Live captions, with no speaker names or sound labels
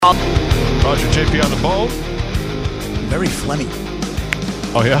Roger, JP on the phone. Very phlegmy.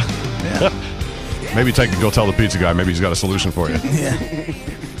 Oh, yeah? Yeah. Maybe take and go tell the pizza guy. Maybe he's got a solution for you. Yeah.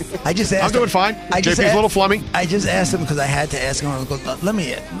 I just asked I'm doing him, fine. JP's a little flummy. I just asked him because I had to ask him. I go, let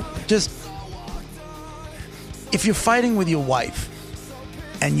me just, if you're fighting with your wife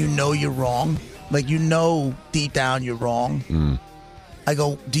and you know you're wrong, like you know deep down you're wrong, I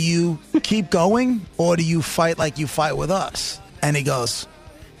go, do you keep going or do you fight like you fight with us? And he goes,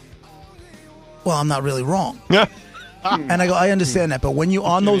 well, I'm not really wrong. Yeah. And I go, I understand that, but when you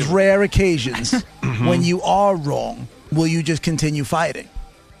on those rare occasions when you are wrong, will you just continue fighting?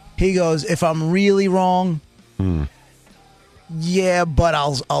 He goes, if I'm really wrong, yeah, but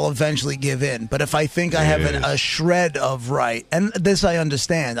I'll eventually give in. But if I think I have a shred of right, and this I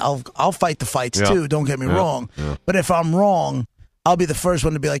understand, I'll fight the fights too. Don't get me wrong. Yeah. But if I'm wrong, I'll be the first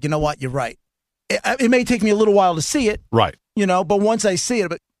one to be like, you know what, you're right. It may take me a little while to see it, right? You know, but once I see it,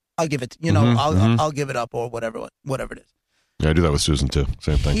 but I'll give it. You know, I'll give it up or whatever it is. Yeah, I do that with Susan too.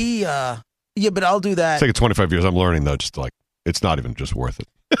 Same thing. Yeah, but I'll do that. It's taken 25 years. I'm learning though, just like it's not even just worth it.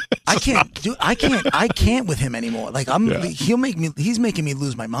 I can't with him anymore. Like he's making me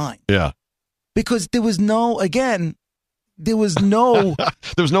lose my mind. Yeah. Because there was no there was no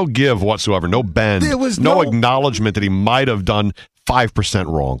give whatsoever, no bend. There was no acknowledgement that he might have done 5%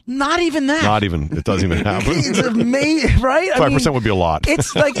 wrong. Not even that. Not even. It doesn't even happen. It's amazing, right? 5% would be a lot.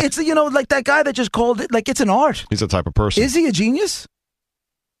 It's like like that guy that just called it like it's an art. He's the type of person. Is he a genius?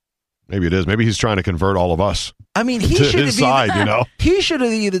 Maybe it is. Maybe he's trying to convert all of us. I mean, he should his side, you know. He should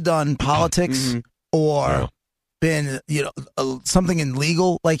have either done politics or been, something in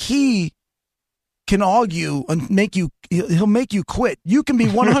legal. Like he can argue and he'll make you quit. You can be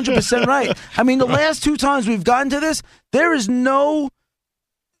 100% right. I mean, the last 2 times we've gotten to this, there's no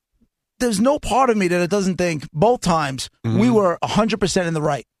part of me that it doesn't think both times we were 100% in the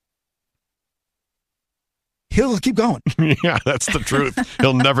right. He'll keep going. Yeah, that's the truth.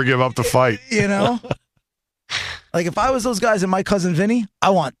 He'll never give up the fight. You know? Like, if I was those guys and my cousin Vinny,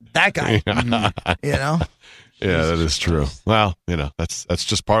 I want that guy. You know? Yeah, that is true. Well, that's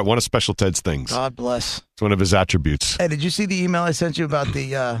just one of Special Ted's things. God bless. It's one of his attributes. Hey, did you see the email I sent you about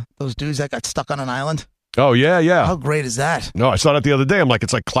those dudes that got stuck on an island? Oh, yeah. How great is that? No, I saw that the other day. I'm like,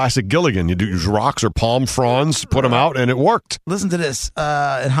 it's like classic Gilligan. You use rocks or palm fronds, put them out, and it worked. Listen to this.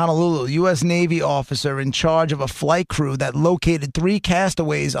 In Honolulu, U.S. Navy officer in charge of a flight crew that located 3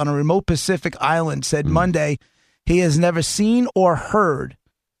 castaways on a remote Pacific island said Monday he has never seen or heard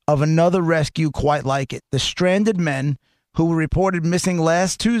of another rescue quite like it. The stranded men, who were reported missing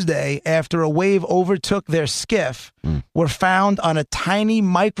last Tuesday after a wave overtook their skiff, were found on a tiny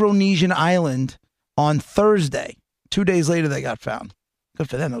Micronesian island on Thursday. 2 days later, they got found. Good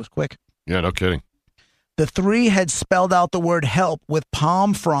for them. That was quick. Yeah, no kidding. The 3 had spelled out the word help with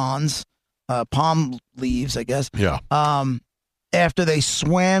palm fronds, palm leaves, I guess. Yeah. After they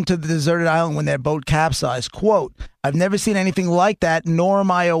swam to the deserted island when their boat capsized. Quote, I've never seen anything like that, nor am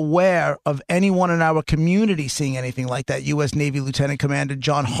I aware of anyone in our community seeing anything like that, U.S. Navy Lieutenant Commander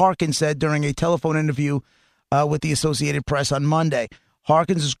John Harkin said during a telephone interview with the Associated Press on Monday.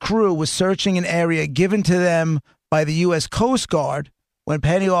 Harkin's crew was searching an area given to them by the U.S. Coast Guard when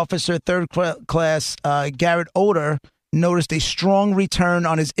Petty Officer 3rd Class Garrett Oder noticed a strong return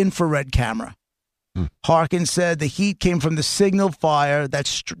on his infrared camera. Harkin said the heat came from the signal fire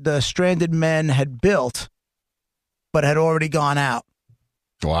that the stranded men had built, but had already gone out.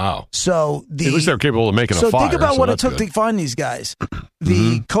 Wow. So at least they're capable of making a fire. So think about what it took to find these guys.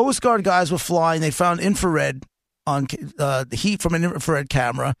 The Coast Guard guys were flying. They found infrared on the heat from an infrared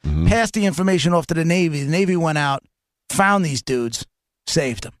camera, passed the information off to the Navy. The Navy went out, found these dudes,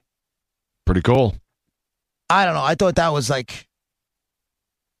 saved them. Pretty cool. I don't know. I thought that was like,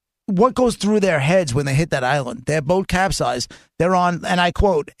 what goes through their heads when they hit that island? Their boat capsized. They're on, and I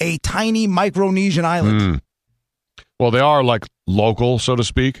quote, a tiny Micronesian island. Well, they are like local, so to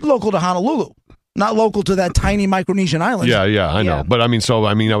speak. Local to Honolulu. Not local to that tiny Micronesian island. Yeah, I know. But I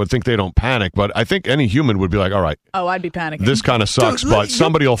would think they don't panic, but I think any human would be like, all right. Oh, I'd be panicking. This kind of sucks, but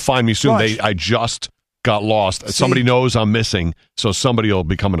somebody will find me soon. Rush. I just got lost. See, somebody knows I'm missing, so somebody will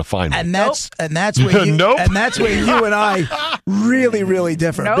be coming to find me. And that's where you and that's where you and I really, really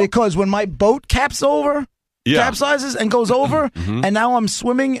differ. Because when my boat capsizes and goes over, and now I'm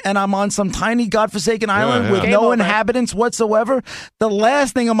swimming and I'm on some tiny godforsaken island with no inhabitants whatsoever, the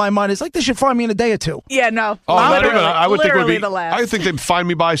last thing on my mind is like, they should find me in a day or 2. Yeah, no. Oh, I would think the last. I think they'd find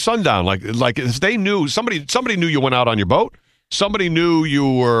me by sundown. Like if they knew somebody knew you went out on your boat. Somebody knew you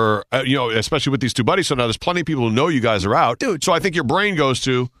were, especially with these 2 buddies. So now there's plenty of people who know you guys are out. Dude. So I think your brain goes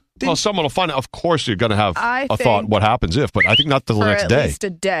to, Well, someone will find out. Of course, you're going to have I a thought, what happens if, but I think not till the for next at day. least a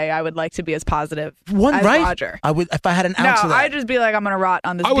day, I would like to be as positive as right? Roger. I would, if I had an No, ounce of that. I'd just be like, I'm going to rot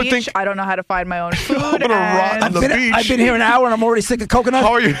on this I would beach. think- I don't know how to find my own food. I'm gonna rot on the beach. I've been here an hour and I'm already sick of coconut.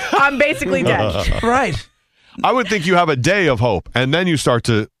 How are you? I'm basically dead. Right. I would think you have a day of hope, and then you start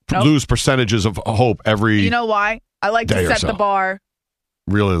to Nope. lose percentages of hope every You know why? I like Day to or set so. the bar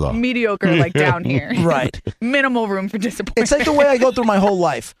really low. mediocre, like down here. Right. Minimal room for disappointment. It's like the way I go through my whole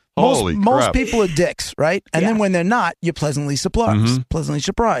life. Holy Most crap. people are dicks, right? And then Yeah. when they're not, you're pleasantly surprised. Pleasantly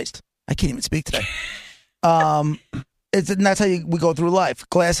surprised. I can't even speak today. And that's how we go through life.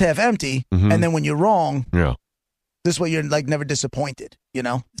 Glass half empty, and then when you're wrong, Yeah. this way you're like never disappointed. You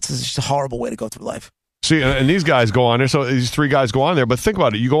know, it's just a horrible way to go through life. See, and these guys go on there. So these three guys go on there. But think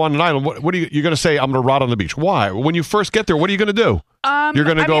about it. You go on an island. What are you're going to say? I'm going to rot on the beach. Why? When you first get there, what are you going to do? You're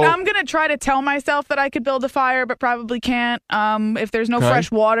going to go. I'm going to try to tell myself that I could build a fire, but probably can't. If there's no Okay.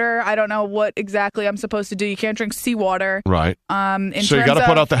 fresh water, I don't know what exactly I'm supposed to do. You can't drink seawater. Right. In So you terms got to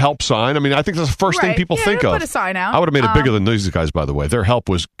put of- out the help sign. I mean, I think that's the first thing Right. people Yeah, think they'll of. put a sign out. I would have made it bigger than these guys, by the way. Their help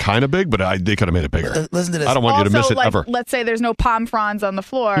was kind of big, but they could have made it bigger. Listen to this. I don't want you to miss it like, ever. Let's say there's no palm fronds on the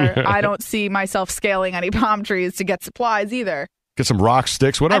floor. I don't see myself scaling any palm trees to get supplies either. Get some rock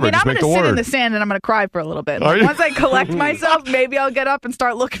sticks, whatever. I mean, Just I'm make going the to sit in word. the sand and I'm going to cry for a little bit. Are you? Once I collect myself, maybe I'll get up and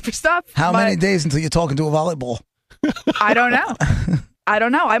start looking for stuff. How but many days until you're talking to a volleyball? I don't know. I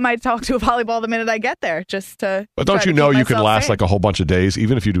don't know. I might talk to a volleyball the minute I get there, just to. But don't try you to know keep you can myself last sane. like a whole bunch of days,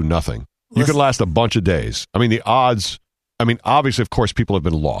 even if you do nothing? You Listen- can last a bunch of days. I mean, the odds. I mean, obviously, of course, people have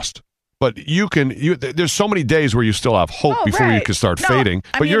been lost, but you can. There's so many days where you still have hope Oh, before you right. can start No, fading.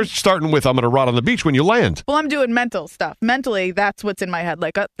 I But you're mean- starting with I'm going to rot on the beach when you land. Well, I'm doing mental stuff. Mentally, that's what's in my head.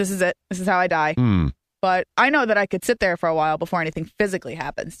 Like, this is it. This is how I die. But I know that I could sit there for a while before anything physically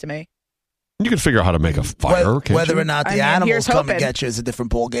happens to me. You can figure out how to make a fire. can't Whether you? or not the I mean, animals here's come and hoping. get you is a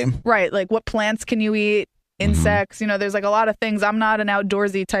different ballgame. Right. Like, what plants can you eat? Insects. You know, there's like a lot of things. I'm not an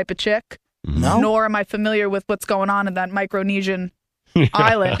outdoorsy type of chick. No? Nor am I familiar with what's going on in that Micronesian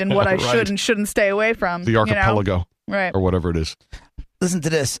island and what I Right. should and shouldn't stay away from. The archipelago Right. or whatever it is. Listen to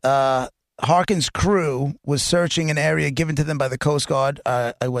this. Harkin's crew was searching an area given to them by the Coast Guard.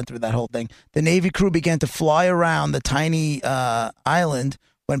 I went through that whole thing. The Navy crew began to fly around the tiny island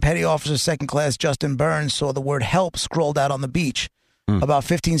when Petty Officer Second Class Justin Burns saw the word help scrolled out on the beach. About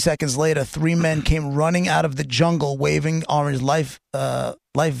 15 seconds later, 3 men came running out of the jungle waving orange life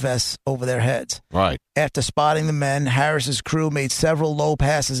vests over their heads. Right. After spotting the men, Harris's crew made several low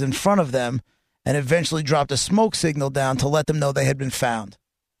passes in front of them and eventually dropped a smoke signal down to let them know they had been found.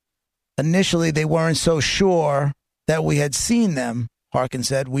 Initially, they weren't so sure that we had seen them, Harkin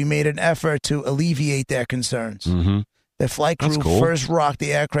said. We made an effort to alleviate their concerns. The flight That's crew cool. first rocked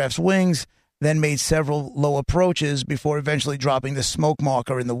the aircraft's wings, then made several low approaches before eventually dropping the smoke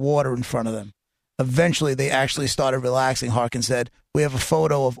marker in the water in front of them. Eventually, they actually started relaxing, Harkin said. We have a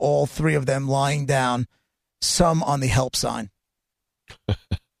photo of all 3 of them lying down, some on the help sign.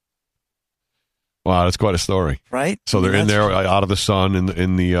 Wow, that's quite a story. Right? So they're in there out of the sun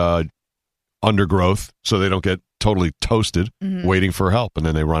in the undergrowth, so they don't get totally toasted, waiting for help, and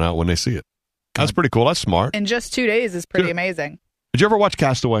then they run out when they see it. That's pretty cool. That's smart. In just 2 days is pretty Good. amazing, Did you ever watch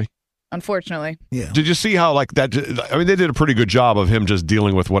Castaway? unfortunately. Yeah. Did you see how like that? I mean, they did a pretty good job of him just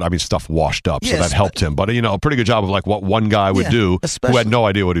dealing with stuff washed up, so Yes, that helped him. But a pretty good job of like what one guy would Yeah, do who especially- had no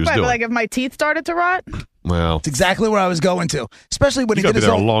idea what he was Right, doing. but like if my teeth started to rot, Well, It's exactly where I was going to, especially when You he gotta did be his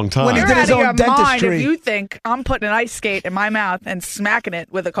there a own long time. When he you're did out his of your own mind dentistry. if you think I'm putting an ice skate in my mouth and smacking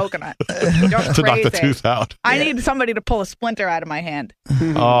it with a coconut. You're to knock the crazy. tooth out. I need somebody to pull a splinter out of my hand.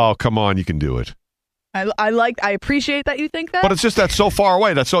 Oh, come on, you can do it. I appreciate that you think that. But it's just that's so far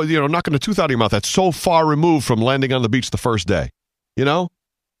away. That's so knocking the tooth out of your mouth. That's so far removed from landing on the beach the first day. You know,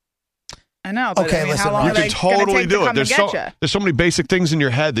 I know. But Okay, I mean, listen, how long you are can they gonna totally take to do it. come There's and get so many basic things in your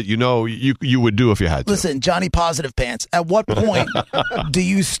head that you would do if you had to. Listen, Johnny Positive Pants, at what point do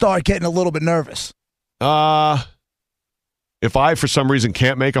you start getting a little bit nervous? If I for some reason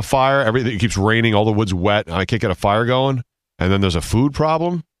can't make a fire, everything it keeps raining, all the wood's wet, and I can't get a fire going, and then there's a food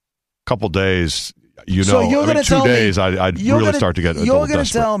problem, couple days. So you're gonna 2 tell me- days, I'd You're really gonna- start to get. a You're little going to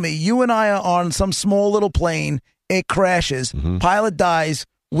desperate. tell me you and I are on some small little plane. It crashes. Mm-hmm. Pilot dies.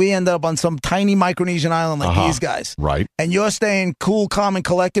 We end up on some tiny Micronesian island like these guys. Right? And you're staying cool, calm, and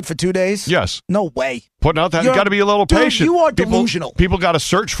collected for 2 days? Yes. No way. Putting out that you You're- got to be a little dude, patient. you are People- delusional. People got to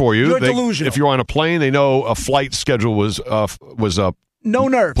search for you. You're delusional. If you're on a plane, they know a flight schedule was No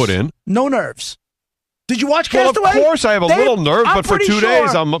nerves. put in. No nerves. Did you watch Well, Castaway? of course I have a little nerve, I'm but for pretty 2 sure-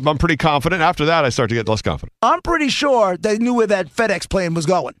 days I'm pretty confident. After that, I start to get less confident. I'm pretty sure they knew where that FedEx plane was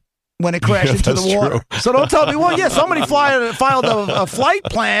going. when it crashed into the water. True. So don't tell me, well, yeah, somebody filed a flight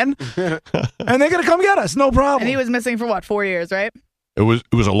plan, and they're going to come get us. No problem. And he was missing for what, 4 years, right? It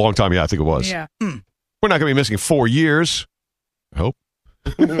was a long time. Yeah, I think it was. Yeah. We're not going to be missing 4 years. I hope.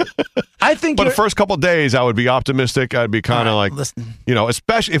 I think But the first couple of days, I would be optimistic. I'd be kind of like, listen.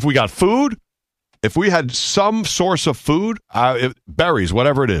 Especially if we got food, if we had some source of food, berries,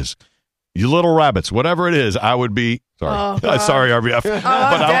 whatever it is, you little rabbits, whatever it is, I would be, sorry, sorry, RBF, but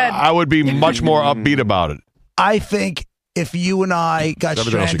I would be much more upbeat about it. I think if you and I got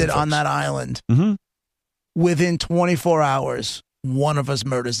stranded on that island, within 24 hours, one of us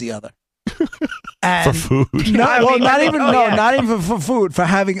murders the other. And for food? Not even for food, for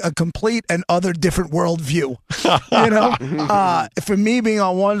having a complete and other different worldview. For me being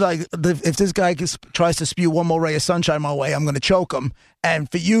on one, like, if this guy tries to spew one more ray of sunshine my way, I'm going to choke him.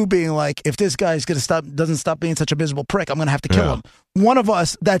 And for you being like, if this guy's doesn't stop being such a miserable prick, I'm going to have to kill him. One of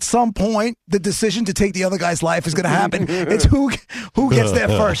us, at some point, the decision to take the other guy's life is going to happen. It's who gets there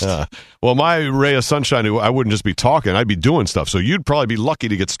first. Well, my ray of sunshine, I wouldn't just be talking, I'd be doing stuff. So you'd probably be lucky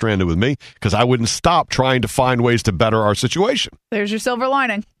to get stranded with me because I wouldn't stop trying to find ways to better our situation. There's your silver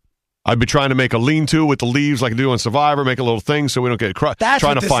lining. I'd be trying to make a lean-to with the leaves like I do on Survivor, make a little thing so we don't get crushed.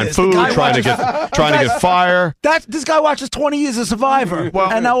 Trying to find food, trying to get fire. This guy watches 20 years of Survivor,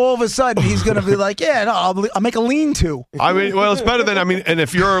 and now all of a sudden he's going to be like, yeah, no, I'll make a lean-to. I mean, well, it's better than, and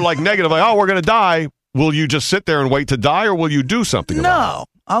if you're like negative, like, oh, we're going to die, will you just sit there and wait to die, or will you do something about it?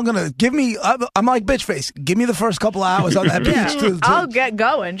 I'm like bitch face. Give me the first couple hours on that beach. I'll get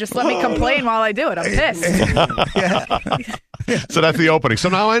going. Just let me complain while I do it. I'm pissed. So that's the opening. So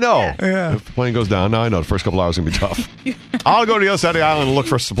now I know. Yeah. If the plane goes down, now I know the first couple hours is going to be tough. I'll go to the other side of the island and look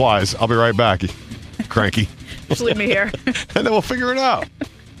for supplies. I'll be right back, you cranky. Just leave me here. And then we'll figure it out.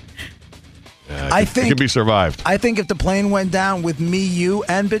 I think it can be survived. I think if the plane went down with me, you,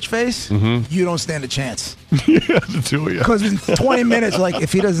 and bitch face, you don't stand a chance. The two of you. Because in 20 minutes, like,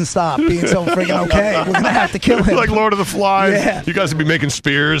 if he doesn't stop being so freaking okay, we're gonna have to kill him. Like Lord of the Flies. Yeah. You guys would be making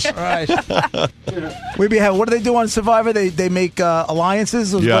spears. Right. We'd be having. What do they do on Survivor? They make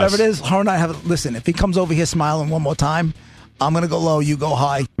alliances or whatever it is. Her and I have. Listen, if he comes over here smiling one more time, I'm going to go low, you go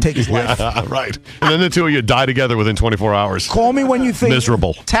high, take his life. Yeah, right. And then the two of you die together within 24 hours. Call me when you think...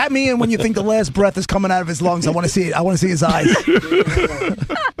 Miserable. Tap me in when you think the last breath is coming out of his lungs. I want to see it. I want to see his eyes.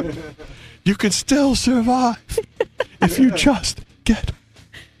 You can still survive if you just get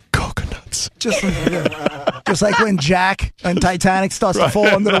coconuts. Just like when Jack on Titanic starts to fall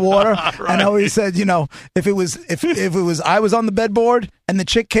under the water. Right. And how he said, if it was I was on the bedboard and the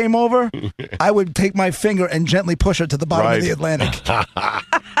chick came over, I would take my finger and gently push her to the bottom of the Atlantic.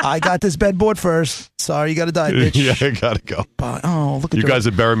 I got this bedboard first. Sorry, you got to die, bitch. Yeah, I got to go. Look at you guys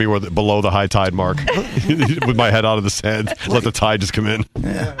would bury me below the high tide mark with my head out of the sand. Let the tide just come in.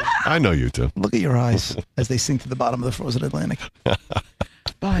 Yeah. I know you too. Look at your eyes as they sink to the bottom of the frozen Atlantic.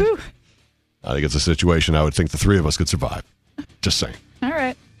 Bye. I think it's a situation I would think the three of us could survive. Just saying. All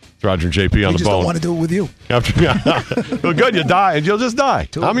right. It's Roger and JP on the just phone. Don't want to do it with you. Well, good. You die, and you'll just die.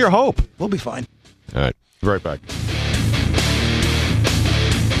 I'm your hope. We'll be fine. All right. Be right back.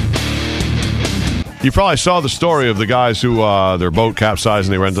 You probably saw the story of the guys who their boat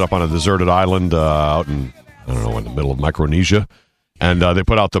capsized and they ended up on a deserted island out in, I don't know, in the middle of Micronesia. And they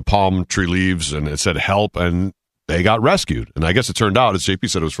put out the palm tree leaves and it said help, and they got rescued. And I guess it turned out, as JP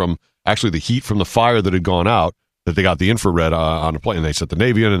said, it was from actually the heat from the fire that had gone out that they got the infrared on a plane. And they sent the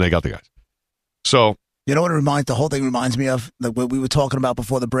Navy in and they got the guys. So, you know what the whole thing reminds me of? Like what we were talking about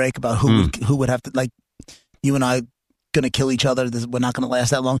before the break about who would have to, like, you and I going to kill each other. We're not going to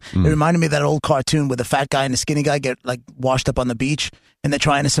last that long. It reminded me of that old cartoon where the fat guy and the skinny guy get like washed up on the beach and they're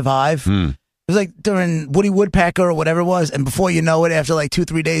trying to survive. It was like during Woody Woodpecker or whatever it was, and before you know it, after like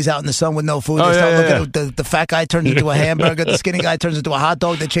 2-3 days out in the sun with no food, they start looking at the fat guy turns into a hamburger, the skinny guy turns into a hot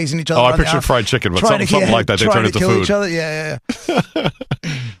dog. They're chasing each other. I pictured fried chicken, but something like that. They turn into food. Each other. Yeah.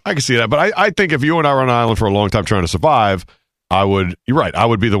 I can see that, but I think if you and I were on an island for a long time trying to survive, you're right, I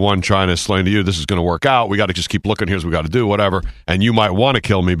would be the one trying to explain to you, this is going to work out. We got to just keep looking. Here's what we got to do, whatever. And you might want to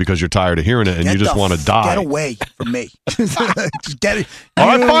kill me because you're tired of hearing it and you just want to die. Get away from me. Just get it. All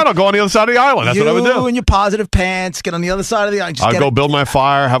right, fine. I'll go on the other side of the island. That's what I would do. You and your positive pants, get on the other side of the island. I'll go build my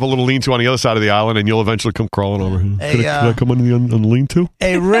fire, have a little lean-to on the other side of the island, and you'll eventually come crawling over here. Hey, can I come on the lean-to?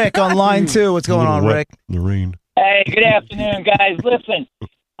 Hey, Rick, on line 2. What's going on, Rick? In the rain. Hey, good afternoon, guys. Listen,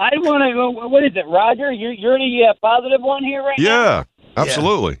 I want to go. What is it, Roger? You're the positive one here right now? Yeah.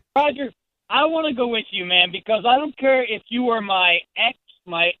 Absolutely. Yeah. Roger, I want to go with you, man, because I don't care if you are my ex,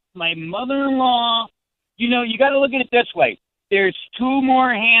 my mother-in-law. You got to look at it this way. There's 2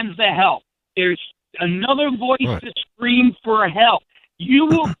 more hands to help. There's another voice to scream for help. You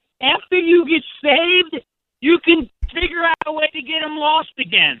will, after you get saved, you can figure out a way to get them lost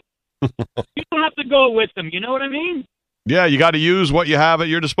again. You don't have to go with them. You know what I mean? Yeah, you got to use what you have at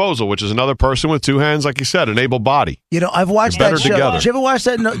your disposal, which is another person with two hands, like you said, an able body. You know, I've watched Better that show. together. Did you ever watch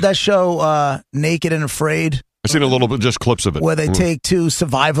that show, Naked and Afraid? I've seen a little bit, just clips of it. Where they take two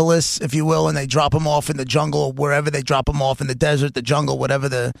survivalists, if you will, and they drop them off in the jungle, or wherever they drop them off in the desert, the jungle, whatever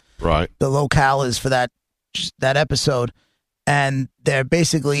the locale is for that episode. And they're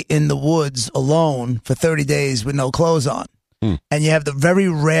basically in the woods alone for 30 days with no clothes on. And you have the very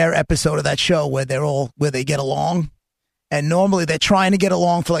rare episode of that show where they get along. And normally they're trying to get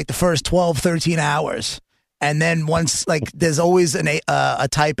along for like the first 12, 13 hours. And then once, like, there's always a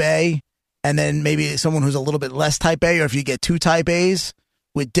type A, and then maybe someone who's a little bit less type A, or if you get two type A's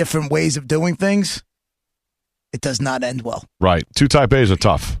with different ways of doing things, it does not end well. Right. Two type A's are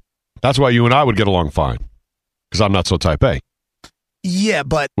tough. That's why you and I would get along fine, because I'm not so type A. Yeah,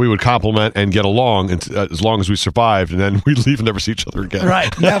 but we would compliment and get along as long as we survived, and then we'd leave and never see each other again.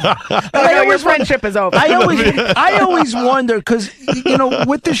 Right. Never. Your friendship is over. I always wonder, because, you know,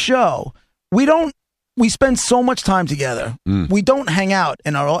 with the show, we spend so much time together. We don't hang out,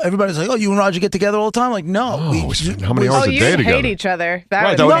 and everybody's like, "Oh, you and Roger get together all the time?" Like, no. We spend how many hours a day together? You hate each other.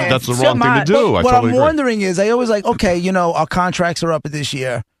 That's the wrong thing to do. What I'm wondering is, I always like, okay, you know, our contracts are up this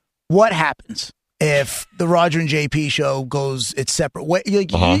year. What happens if the Roger and JP show goes its separate way?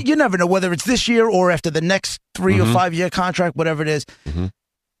 You never know whether it's this year or after the next 3 or 5 year contract, whatever it is.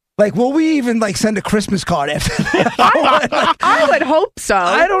 Like, will we even, like, send a Christmas card after that? I would hope so.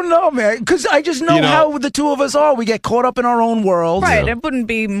 I don't know, man, because I just know how the two of us are. We get caught up in our own world. Right. It wouldn't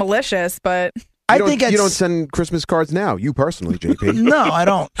be malicious, but... I think you don't send Christmas cards now. You personally, JP. No, I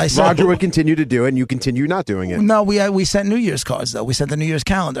don't. Roger would continue to do it, and you continue not doing it. No, we sent New Year's cards, though. We sent the New Year's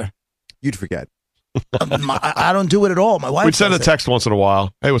calendar. You'd forget. I don't do it at all. My wife. We'd send a text once in a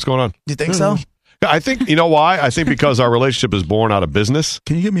while. Hey, what's going on? You think so? I think, you know why? I think because our relationship is born out of business.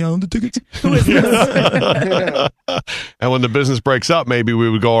 Can you get me on the tickets? And when the business breaks up, maybe we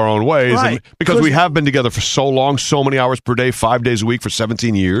would go our own ways. Right. And because we have been together for so long, so many hours per day, 5 days a week for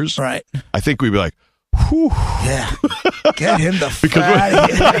 17 years. Right. I think we'd be like, whew. Yeah. Get him the fuck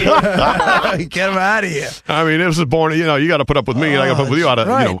out of here. Get him out of here. I mean, this is born, you know, you got to put up with me and I got to put up with you out of,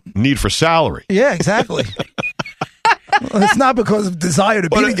 you know, need for salary. Yeah, exactly. Well, it's not because of desire to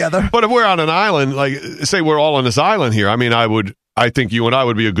be together. But if we're on an island, like, say we're all on this island here, I mean, I think you and I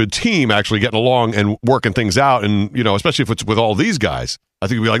would be a good team actually getting along and working things out. And, you know, especially if it's with all these guys, I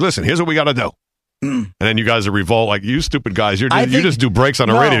think we'd be like, listen, here's what we got to do. And then you guys are revolt, like, you stupid guys, you just do breaks on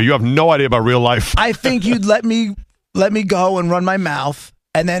the radio. You have no idea about real life. I think you'd let me go and run my mouth.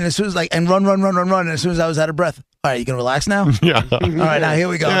 And then as soon as and run. And as soon as I was out of breath, all right, you can relax now? Yeah. All right, now here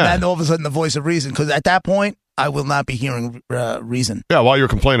we go. Yeah. And then all of a sudden the voice of reason. Because at that point, I will not be hearing reason. Yeah, while you're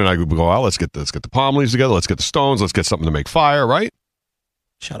complaining, I would go, well, let's get the palm leaves together. Let's get the stones. Let's get something to make fire, right?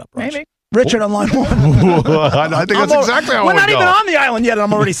 Shut up, Roger. Maybe. Richard on line 1. I think that's exactly how we're it not would even go. on the island yet, and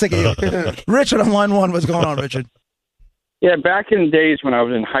I'm already sick of you. Richard on line 1. What's going on, Richard? Yeah, back in the days when I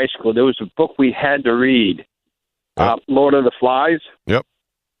was in high school, there was a book we had to read, Lord of the Flies. Yep.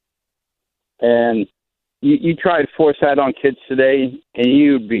 And you try to force that on kids today, and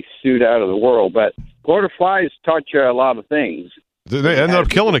you'd be sued out of the world. But Lord of the Flies taught you a lot of things. They ended up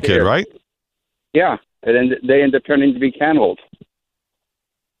killing a kid, right? Yeah, and they ended up turning to be cannibals.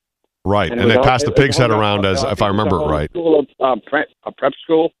 Right, and they passed the pig's head around, as if I remember it right. School of, a prep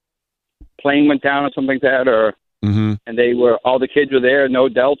school, plane went down or something like that, and all the kids were there, no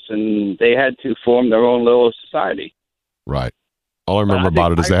adults, and they had to form their own little society. Right. All I remember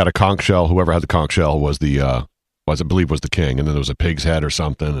about it is they had a conch shell. Whoever had the conch shell was I believe was the king, and then there was a pig's head or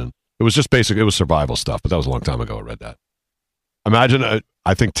something, and it was just basic. It was survival stuff, but that was a long time ago. I read that. Imagine,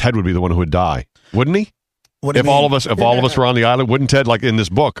 I think Ted would be the one who would die, wouldn't he? If all of us were on the island, wouldn't Ted, like in this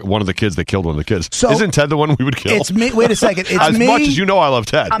book, one of the kids, they killed one of the kids. So isn't Ted the one we would kill? It's me. Wait a second. It's as me. much as you know I love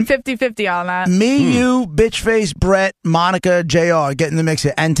Ted. I'm 50-50 on that. Me, you, Bitchface, Brett, Monica, JR get in the mix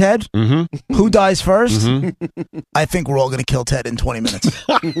here. And Ted? Mm-hmm. Who dies first? Mm-hmm. I think we're all going to kill Ted in 20 minutes.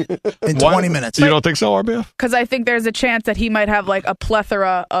 In 20 minutes. You don't think so, RBF? Because I think there's a chance that he might have like a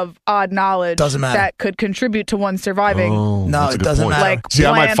plethora of odd knowledge that could contribute to one surviving. Oh, no, it doesn't matter. Like see,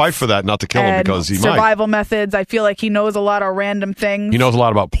 I might fight for that, not to kill him, because he survival methods. I feel like he knows a lot of random things. He knows a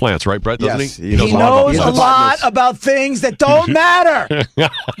lot about plants, right, Brett? Doesn't yes, he? He knows a lot about things that don't matter.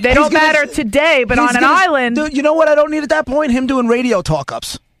 They don't matter today, but on an island. Dude, you know what I don't need at that point? Him doing radio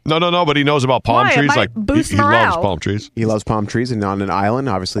talk-ups. No, but he knows about palm trees. Like boost he morale. loves palm trees. He loves palm trees, and on an island,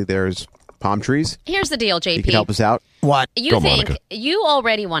 obviously, there's palm trees. Here's the deal, JP. He can help us out. What? You think you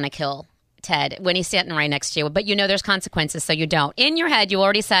already want to kill Ted when he's sitting right next to you, but you know there's consequences, so you don't. In your head, you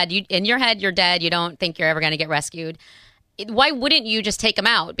already said, in your head, you're dead. You don't think you're ever going to get rescued. Why wouldn't you just take him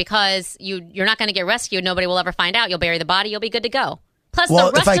out? Because you're not going to get rescued. Nobody will ever find out. You'll bury the body. You'll be good to go. Plus,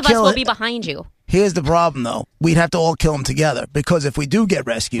 the rest of us will be behind you. Here's the problem, though. We'd have to all kill him together, because if we do get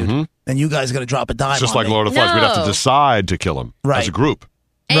rescued, then you guys are going to drop a dime. It's just on like me. Lord of the Flies. We'd have to decide to kill him as a group.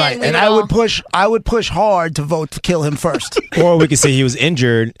 Right, and I would push hard to vote to kill him first. Or we could say he was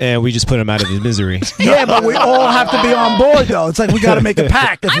injured and we just put him out of his misery. Yeah, but we all have to be on board, though. It's like we got to make a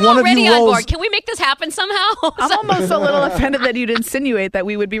pact. If I'm one already of you rolls, on board. Can we make this happen somehow? I'm almost a little offended that you'd insinuate that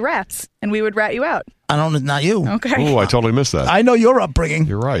we would be rats and we would rat you out. I don't. Not you. Okay. Oh, I totally missed that. I know your upbringing.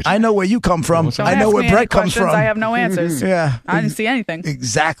 You're right. I know where you come from. Don't I know ask where me any Brett comes questions. from. I have no answers. Yeah. I didn't see anything.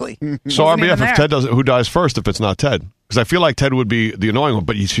 Exactly. So Wasn't even RBF, if there. Ted does it, who dies first if it's not Ted? Because I feel like Ted would be the annoying one,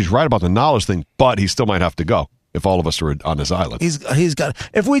 but she's right about the knowledge thing, but he still might have to go if all of us are on this island. He's got.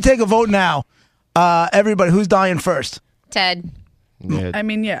 If we take a vote now, everybody, who's dying first? Ted. Yeah, I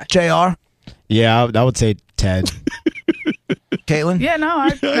mean, yeah. JR? yeah, I would say Ted. Caitlin? Yeah, no.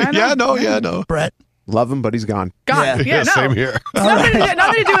 I know. no. Brett? Love him, but he's gone. God, yeah, no. Same here. Nothing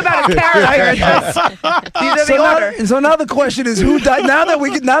to do about his character. These are the order. So now the question is, who died? Now that we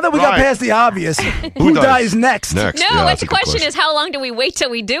got Right. past the obvious, who dies next? No, Yeah, the question is, how long do we wait till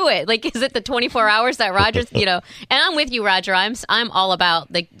we do it? Like, is it the 24 hours that Roger's, And I'm with you, Roger. I'm all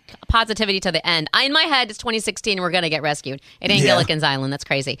about the positivity to the end. In my head, it's 2016 and we're going to get rescued. It ain't Yeah. Gilligan's Island. That's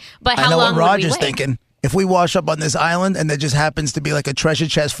crazy. But I how know long what would we Roger's wait? thinking. If we wash up on this island and there just happens to be like a treasure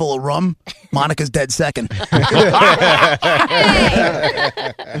chest full of rum, Monica's dead second.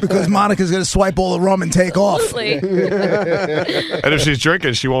 Because Monica's going to swipe all the rum and take off. Absolutely. And if she's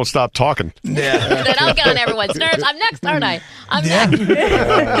drinking, she won't stop talking. Yeah. Then I'll get on everyone's nerves. I'm next, aren't I? I'm Yeah.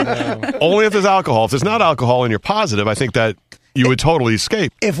 next. Only if there's alcohol. If there's not alcohol and you're positive, I think that you would totally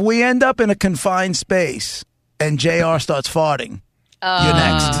escape. If we end up in a confined space and JR starts farting, you're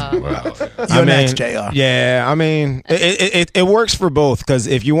next. You're next, JR. Yeah, I mean, it works for both, because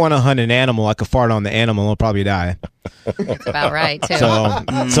if you want to hunt an animal, I could fart on the animal and it'll probably die. About right, too.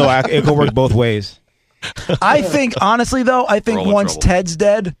 So it could work both ways. I think, honestly, though, We're all in once trouble. Ted's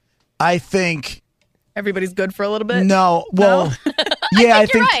dead, I think Everybody's good for a little bit. no. Well, yeah, I You're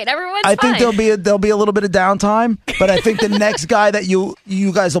think right. Everyone's I think fine. there'll be a little bit of downtime, but I think the next guy that you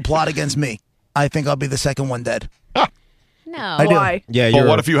guys will plot against me. I think I'll be the second one dead. No. I do. Why? Yeah, But you're.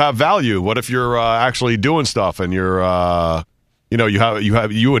 what if you have value? What if you're actually doing stuff and you're,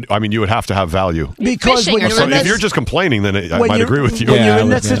 you would have to have value. Because fishing when or you're So in if that, you're just complaining, then I when might you're- agree with you. When Yeah, you're in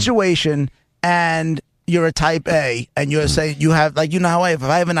that yeah. situation and you're a type A and you're saying you have, like, how if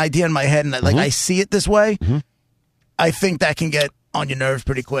I have an idea in my head and I see it this way, I think that can get on your nerves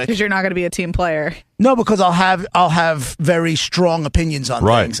pretty quick. Because you're not going to be a team player. No, because I'll have very strong opinions on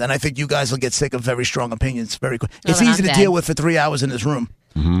Right. things, and I think you guys will get sick of very strong opinions very quick. No, It's then easy I'm to dead. deal with for 3 hours in this room,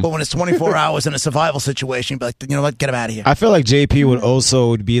 but when it's 24 hours in a survival situation, you'd be like, you know what, get him out of here. I feel like JP would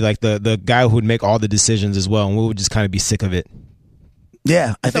also be like the guy who would make all the decisions as well, and we would just kind of be sick of it.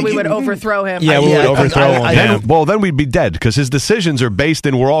 Yeah, I So think we you- would overthrow him. Yeah, we would I- overthrow him. I- yeah. Then we'd be dead because his decisions are based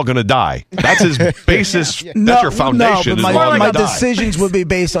in we're all going to die. That's his basis. That's your foundation. No, is but we're all my gonna die. decisions would be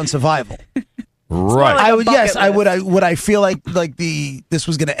based on survival. Right. like I a would, bucket yes, I would. list. Would I feel like this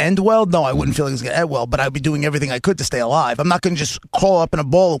was going to end well? No, I wouldn't feel like it was going to end well. But I'd be doing everything I could to stay alive. I'm not going to just crawl up in a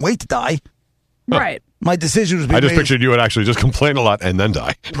ball and wait to die. Right. My decisions would be I just made- pictured you would actually just complain a lot and then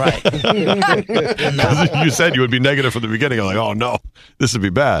die. right. You said you would be negative from the beginning. I'm like, oh no, this would be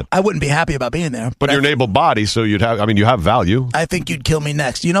bad. I wouldn't be happy about being there. But I, you're an able body, so you'd have. I mean, you have value. I think you'd kill me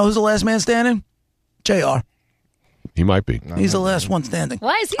next. You know who's the last man standing? JR. He might be. He's the last one standing.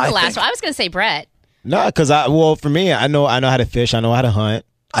 Why is he the I last think. one? I was going to say Brett. No, because for me, I know how to fish. I know how to hunt.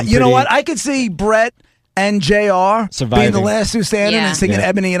 I'm You know pretty- what? I could see Brett and JR being Surviving. the last two standing Yeah. and singing Yeah.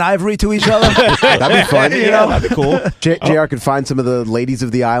 Ebony and Ivory to each other. That'd be fun. You know? that'd be cool. JR could find some of the ladies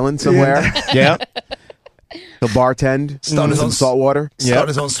of the island somewhere. Yeah. He'll bartend, Start his some own- salt water. Start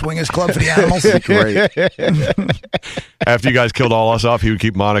his own swingers club for the animals. Great. After you guys killed all us off, he would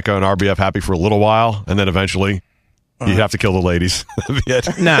keep Monica and RBF happy for a little while, and then eventually you'd have to kill the ladies. That'd be it.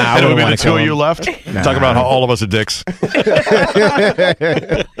 Nah, I and it wouldn't would be wanna the two kill of you them. left. Talk about how all of us are dicks.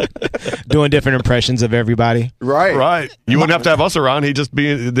 Doing different impressions of everybody. Right. Right. You wouldn't have to have us around. He'd just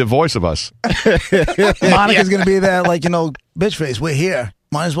be the voice of us. Monica's going to be there like, bitch face, we're here.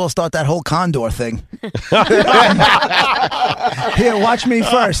 Might as well start that whole condor thing. Here, watch me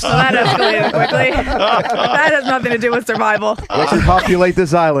first. Well, that escalated quickly. That has nothing to do with survival. Let's repopulate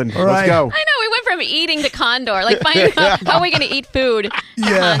this island. Right. Let's go. I know, we went from eating to condor. Like, finding out how are we going to eat food to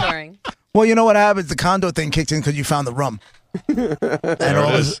Yeah. condoring. Well, you know what happens? The condor thing kicks in because you found the rum.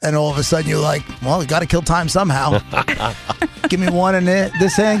 And all of a sudden you're like, well, you got to kill time somehow. Give me one in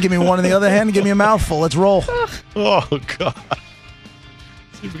this hand, give me one in the other hand, and give me a mouthful. Let's roll. Oh, God.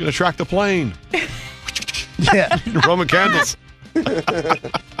 See if we can attract the plane. Yeah. Roman candles.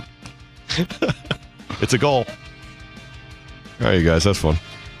 It's a goal. All right, you guys, that's fun.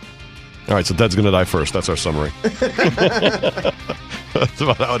 All right, so Dead's going to die first. That's our summary. That's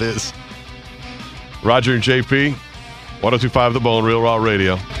about how it is. Roger and JP, 102.5 The Bone, Real Raw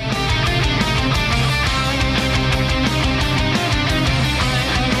Radio.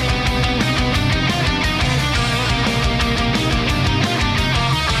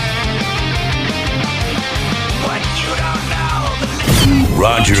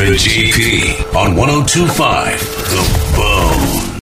 Roger and JP on 102.5 The Bone.